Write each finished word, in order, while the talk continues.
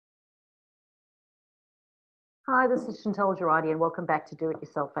Hi, this is Chantal Girardi and welcome back to Do It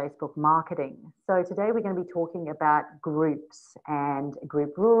Yourself Facebook Marketing. So today we're going to be talking about groups and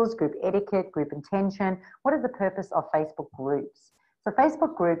group rules, group etiquette, group intention. What is the purpose of Facebook groups? So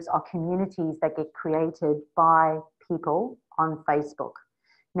Facebook groups are communities that get created by people on Facebook.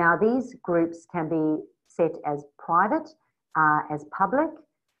 Now these groups can be set as private, as public,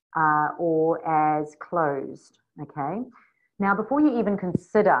 or as closed, okay? Now before you even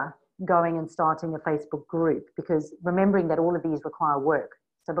consider going and starting a Facebook group, because remembering that all of these require work.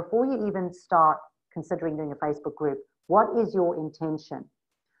 So before you even start considering doing a Facebook group, what is your intention?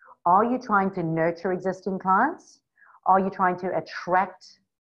 Are you trying to nurture existing clients? Are you trying to attract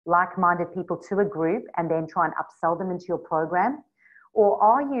like-minded people to a group and then try and upsell them into your program? Or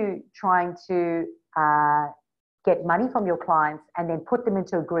are you trying to get money from your clients and then put them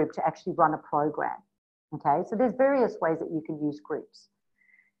into a group to actually run a program? Okay, so there's various ways that you can use groups.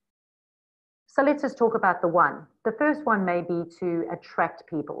 So let's just talk about the one. The first one may be to attract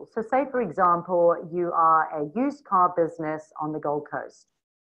people. So say, for example, you are a used car business on the Gold Coast.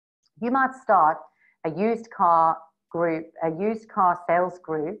 You might start a used car group, a used car sales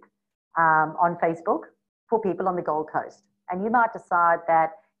group on Facebook for people on the Gold Coast. And you might decide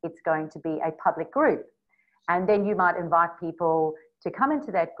that it's going to be a public group. And then you might invite people to come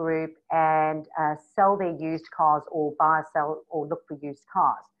into that group and sell their used cars or buy, sell, or look for used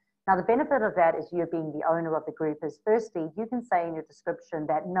cars. Now, the benefit of that is you being the owner of the group is, firstly, you can say in your description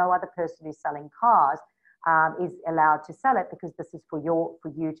that no other person who's selling cars is allowed to sell it because this is for you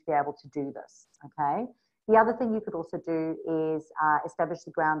to be able to do this, okay? The other thing you could also do is establish the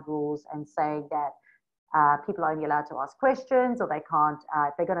ground rules and say that people are only allowed to ask questions, or they can't,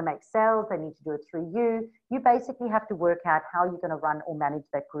 if they're going to make sales, they need to do it through you. You basically have to work out how you're going to run or manage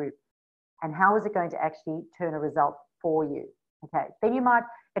that group and how is it going to actually turn a result for you. Okay, then you might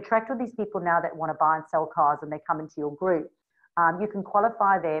attract all these people now that want to buy and sell cars and they come into your group. You can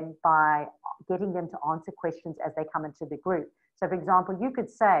qualify them by getting them to answer questions as they come into the group. So for example, you could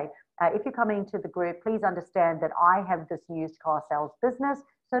say, if you're coming into the group, please understand that I have this used car sales business,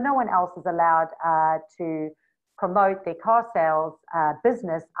 so no one else is allowed to promote their car sales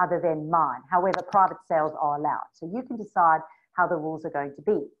business other than mine. However, private sales are allowed. So you can decide how the rules are going to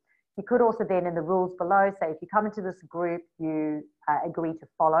be. You could also then in the rules below say if you come into this group, you agree to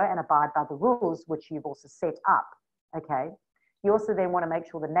follow and abide by the rules which you've also set up, okay? You also then want to make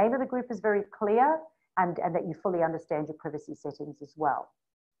sure the name of the group is very clear and that you fully understand your privacy settings as well,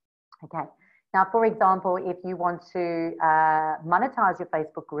 okay? Now, for example, if you want to monetize your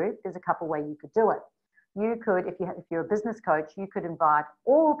Facebook group, there's a couple ways you could do it. You could, if you're a business coach, you could invite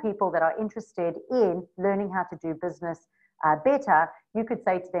all people that are interested in learning how to do business better. You could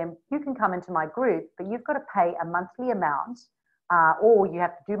say to them, you can come into my group, but you've got to pay a monthly amount or you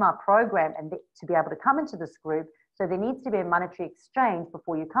have to do my program and to be able to come into this group. So there needs to be a monetary exchange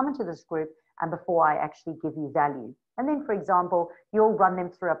before you come into this group and before I actually give you value. And then, for example, you'll run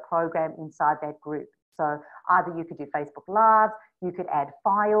them through a program inside that group. So either you could do Facebook Lives, you could add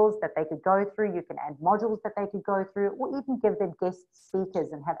files that they could go through, you can add modules that they could go through, or even give them guest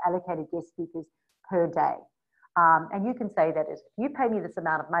speakers and have allocated guest speakers per day. And you can say that if you pay me this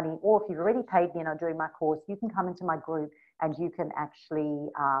amount of money, or if you've already paid me and are doing my course, you can come into my group and you can actually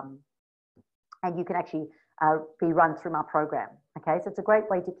be run through my program. Okay, so it's a great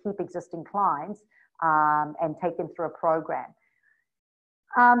way to keep existing clients and take them through a program.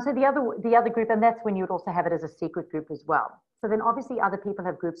 So the other group, and that's when you would also have it as a secret group as well. So then obviously other people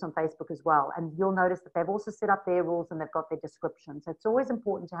have groups on Facebook as well. And you'll notice that they've also set up their rules and they've got their descriptions. So it's always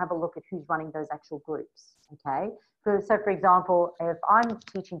important to have a look at who's running those actual groups, okay? So for example, if I'm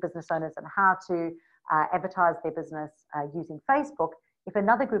teaching business owners on how to advertise their business using Facebook, if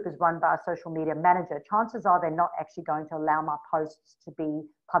another group is run by a social media manager, chances are they're not actually going to allow my posts to be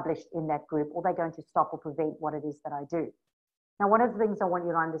published in that group, or they're going to stop or prevent what it is that I do. Now, one of the things I want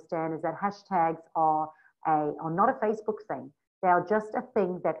you to understand is that hashtags are not a Facebook thing. They are just a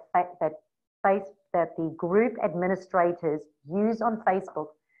thing that the group administrators use on Facebook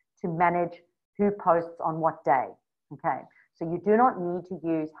to manage who posts on what day, okay? So you do not need to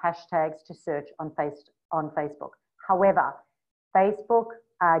use hashtags to search on Facebook. However, Facebook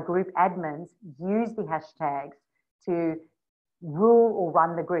group admins use the hashtags to rule or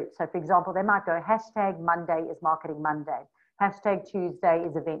run the group. So for example, they might go hashtag Monday is Marketing Monday. Hashtag Tuesday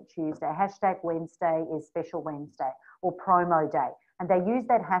is Event Tuesday. Hashtag Wednesday is Special Wednesday or Promo Day. And they use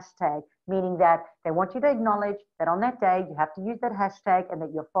that hashtag, meaning that they want you to acknowledge that on that day, you have to use that hashtag and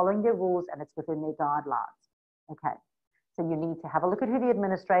that you're following their rules and it's within their guidelines. Okay. So you need to have a look at who the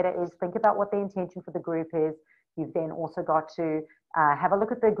administrator is, think about what the intention for the group is, You've then also got to have a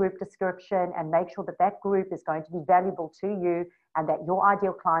look at the group description and make sure that that group is going to be valuable to you and that your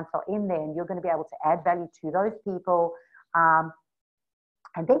ideal clients are in there and you're going to be able to add value to those people.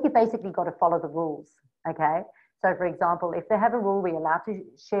 And then you basically got to follow the rules, okay? So for example, if they have a rule where you're allowed to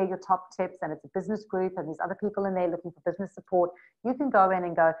share your top tips and it's a business group and there's other people in there looking for business support, you can go in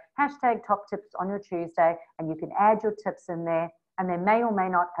and go hashtag top tips on your Tuesday and you can add your tips in there, and they may or may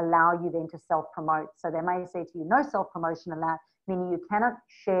not allow you then to self-promote. So they may say to you, no self-promotion allowed, meaning you cannot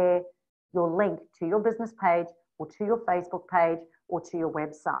share your link to your business page or to your Facebook page or to your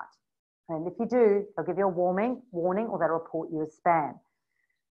website. And if you do, they'll give you a warning or they'll report you as spam.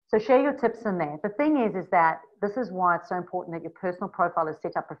 So share your tips in there. The thing is that this is why it's so important that your personal profile is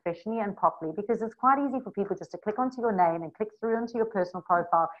set up professionally and properly, because it's quite easy for people just to click onto your name and click through onto your personal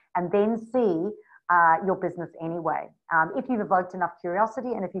profile and then see your business anyway, if you've evoked enough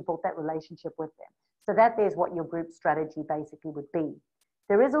curiosity and if you built that relationship with them. So that there's what your group strategy basically would be.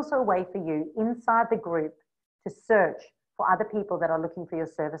 There is also a way for you inside the group to search for other people that are looking for your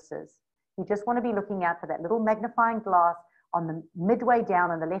services. You just want to be looking out for that little magnifying glass on the midway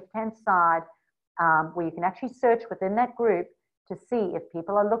down on the left-hand side, where you can actually search within that group to see if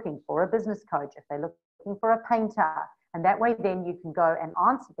people are looking for a business coach, if they're looking for a painter. And that way then you can go and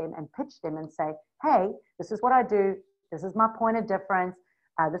answer them and pitch them and say, hey, this is what I do. This is my point of difference.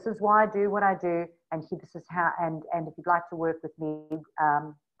 This is why I do what I do. And this is how, and if you'd like to work with me,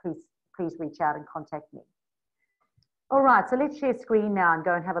 please reach out and contact me. All right, so let's share screen now and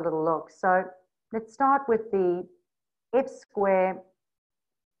go and have a little look. So let's start with the F square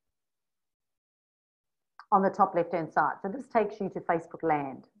on the top left-hand side. So this takes you to Facebook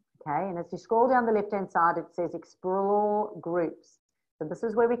land, okay? And as you scroll down the left-hand side, it says explore groups. So this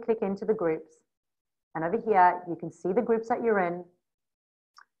is where we click into the groups. And over here, you can see the groups that you're in.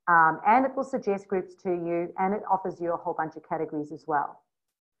 And it will suggest groups to you, and it offers you a whole bunch of categories as well.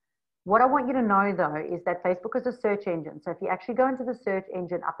 What I want you to know though, is that Facebook is a search engine. So if you actually go into the search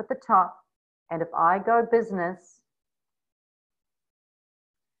engine up at the top, and if I go business,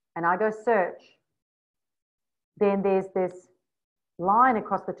 and I go search, then there's this line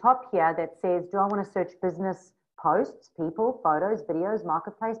across the top here that says, do I want to search business posts, people, photos, videos,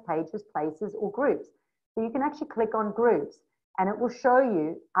 marketplace, pages, places, or groups? So you can actually click on groups and it will show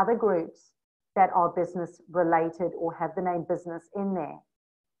you other groups that are business related or have the name business in there.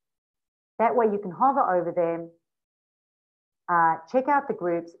 That way you can hover over them, check out the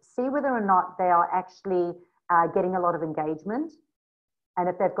groups, see whether or not they are actually getting a lot of engagement, and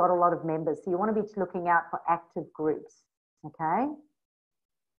if they've got a lot of members. So you want to be looking out for active groups, okay?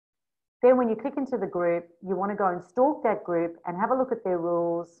 Then when you click into the group, you want to go and stalk that group and have a look at their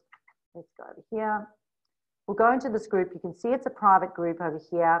rules. Let's go over here. We'll go into this group. You can see it's a private group over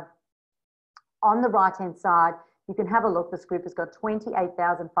here. On the right-hand side, you can have a look. This group has got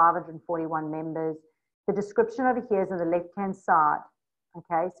 28,541 members. The description over here is on the left-hand side,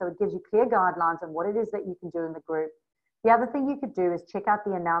 okay? So it gives you clear guidelines on what it is that you can do in the group. The other thing you could do is check out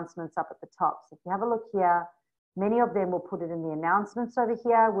the announcements up at the top. So if you have a look here, many of them will put it in the announcements over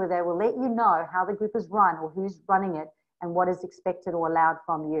here where they will let you know how the group is run or who's running it and what is expected or allowed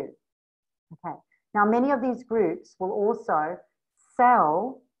from you. Okay. Now, many of these groups will also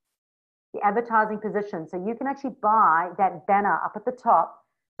sell the advertising position. So you can actually buy that banner up at the top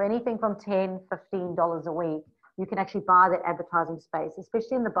for anything from $10, $15 a week. You can actually buy that advertising space,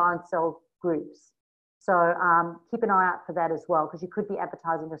 especially in the buy and sell groups. So keep an eye out for that as well, because you could be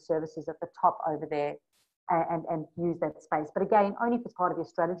advertising your services at the top over there and use that space. But again, only if it's part of your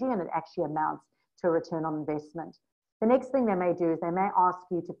strategy and it actually amounts to a return on investment. The next thing they may do is they may ask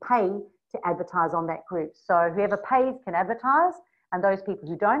you to pay to advertise on that group. So whoever pays can advertise, and those people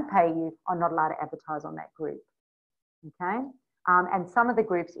who don't pay you are not allowed to advertise on that group, okay? And some of the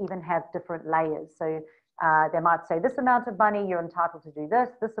groups even have different layers. So they might say this amount of money, you're entitled to do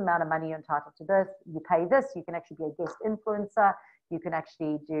this amount of money, you're entitled to this, you pay this, you can actually be a guest influencer, you can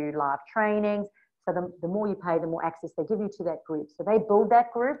actually do live trainings. So the more you pay, the more access they give you to that group. So they build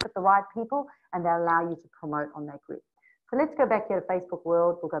that group with the right people and they allow you to promote on that group. So let's go back here to Facebook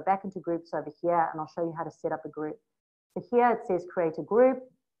World. We'll go back into groups over here and I'll show you how to set up a group. So here it says create a group.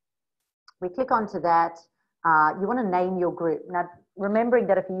 We click onto that. You want to name your group. Now, remembering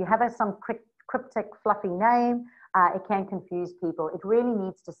that if you have some cryptic, fluffy name, it can confuse people. It really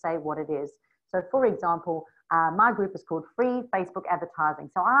needs to say what it is. So for example, my group is called Free Facebook Advertising.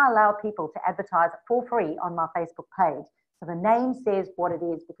 So I allow people to advertise for free on my Facebook page. So the name says what it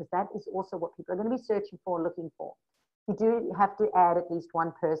is, because that is also what people are going to be searching for, looking for. You do have to add at least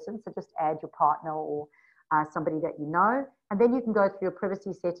one person. So just add your partner or somebody that you know. And then you can go through your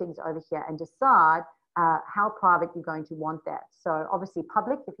privacy settings over here and decide how private you're going to want that. So obviously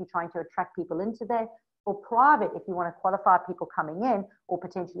public if you're trying to attract people into there, or private if you want to qualify people coming in or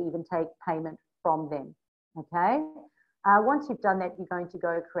potentially even take payment from them. Okay. Once you've done that, you're going to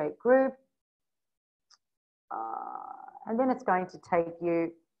go create group. And then it's going to take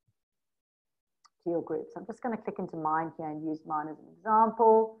you to your group. So I'm just going to click into mine here and use mine as an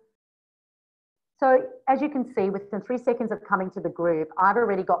example. So as you can see, within 3 seconds of coming to the group, I've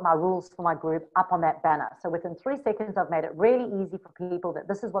already got my rules for my group up on that banner. So within 3 seconds, I've made it really easy for people that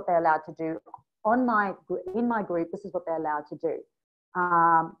this is what they're allowed to do in my group. This is what they're allowed to do.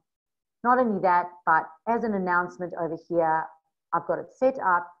 Not only that, but as an announcement over here, I've got it set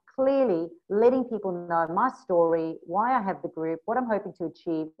up clearly, letting people know my story, why I have the group, what I'm hoping to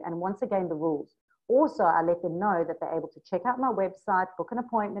achieve, and once again, the rules. Also, I let them know that they're able to check out my website, book an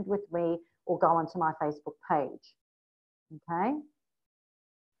appointment with me, or go onto my Facebook page. Okay.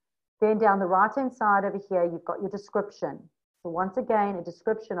 Then down the right-hand side over here, you've got your description. So once again, a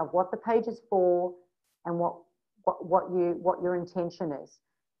description of what the page is for and what your intention is.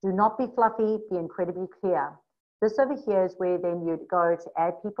 Do not be fluffy, be incredibly clear. This over here is where then you'd go to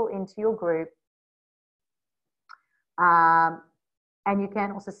add people into your group. And you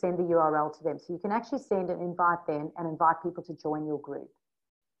can also send the URL to them. So you can actually send and invite them and invite people to join your group.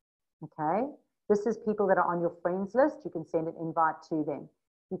 Okay. This is people that are on your friends list. You can send an invite to them.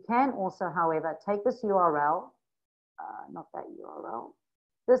 You can also, however, take this URL, not that URL,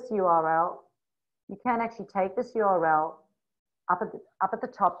 this URL. You can actually take this URL up at the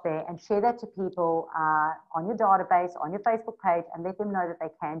top there and share that to people on your database, on your Facebook page, and let them know that they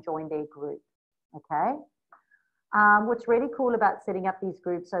can join their group. Okay. What's really cool about setting up these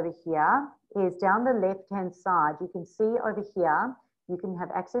groups over here is down the left-hand side, you can see over here, you can have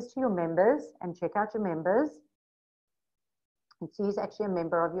access to your members and check out your members. And see who's actually a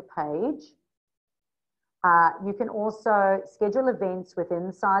member of your page. You can also schedule events within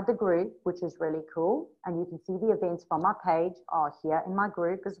inside the group, which is really cool. And you can see the events from my page are here in my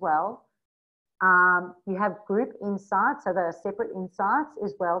group as well. You have group insights, so there are separate insights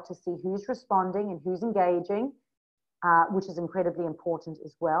as well to see who's responding and who's engaging, which is incredibly important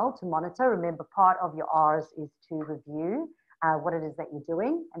as well to monitor. Remember, part of your R's is to review what it is that you're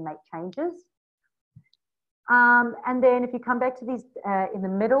doing and make changes. And then if you come back to these, in the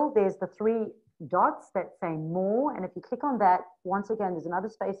middle, there's the 3 dots that say more. And if you click on that, once again, there's another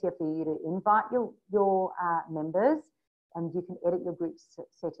space here for you to invite your members, and you can edit your group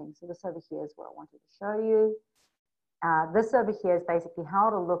settings. So this over here is what I wanted to show you. This over here is basically how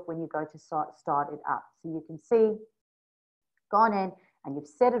it'll look when you go to start it up. So you can see, gone in and you've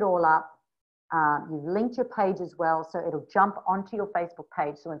set it all up. You've linked your page as well, so it'll jump onto your Facebook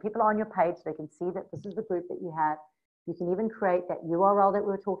page. So when people are on your page, they can see that this is the group that you have. You can even create that URL that we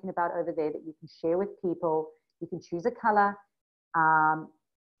were talking about over there that you can share with people. You can choose a color, and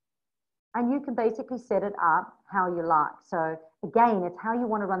you can basically set it up how you like. So again, it's how you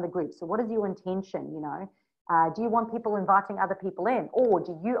want to run the group. So what is your intention, you know? Do you want people inviting other people in, or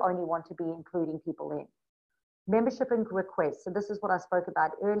do you only want to be including people in? Membership and requests. So this is what I spoke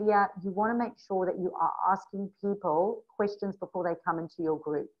about earlier. You want to make sure that you are asking people questions before they come into your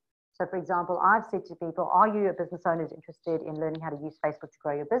group. So for example, I've said to people, are you a business owner interested in learning how to use Facebook to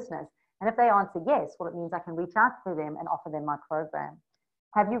grow your business? And if they answer yes, well, it means I can reach out to them and offer them my program.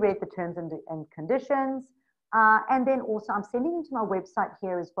 Have you read the terms and conditions? And then also I'm sending you to my website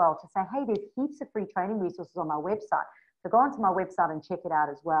here as well to say, hey, there's heaps of free training resources on my website. So go onto my website and check it out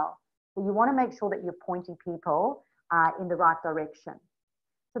as well. So you want to make sure that you're pointing people in the right direction.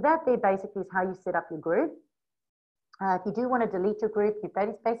 So that there basically is how you set up your group. If you do want to delete your group, you've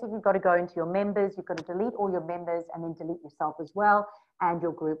basically got to go into your members. You've got to delete all your members and then delete yourself as well, and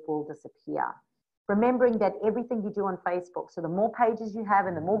your group will disappear. Remembering that everything you do on Facebook, so the more pages you have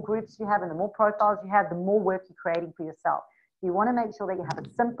and the more groups you have and the more profiles you have, the more work you're creating for yourself. You want to make sure that you have a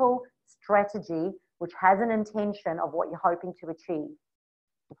simple strategy which has an intention of what you're hoping to achieve.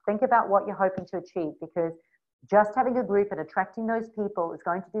 Think about what you're hoping to achieve, because just having a group and attracting those people is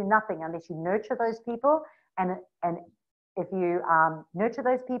going to do nothing unless you nurture those people. And if you nurture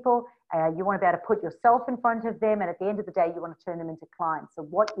those people, you want to be able to put yourself in front of them. And at the end of the day, you want to turn them into clients. So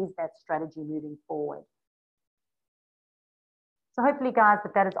what is that strategy moving forward? So hopefully, guys,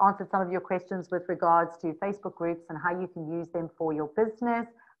 that has answered some of your questions with regards to Facebook groups and how you can use them for your business.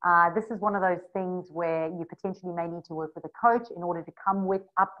 This is one of those things where you potentially may need to work with a coach in order to come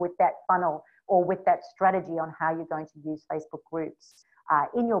up with that funnel or with that strategy on how you're going to use Facebook groups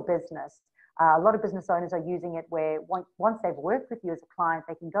in your business. A lot of business owners are using it where once they've worked with you as a client,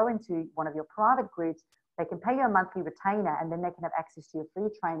 they can go into one of your private groups, they can pay you a monthly retainer, and then they can have access to your free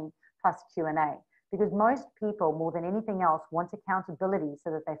training plus Q&A. because most people, more than anything else, want accountability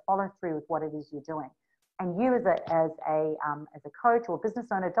so that they follow through with what it is you're doing. And you as a coach or business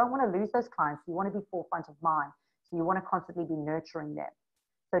owner don't want to lose those clients. You want to be forefront of mind. So you want to constantly be nurturing them.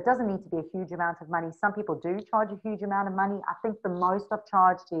 So it doesn't need to be a huge amount of money. Some people do charge a huge amount of money. I think the most I've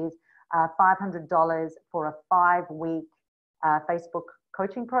charged is $500 for a 5-week Facebook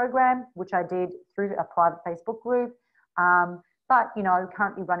coaching program, which I did through a private Facebook group. But, you know,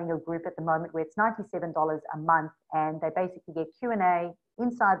 currently running a group at the moment where it's $97 a month, and they basically get Q&A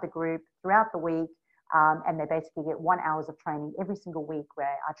inside the group throughout the week. And they basically get 1 hour of training every single week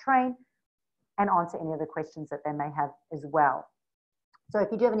where I train and answer any of the questions that they may have as well. So if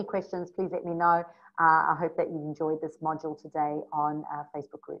you do have any questions, please let me know. I hope that you enjoyed this module today on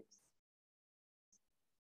Facebook groups.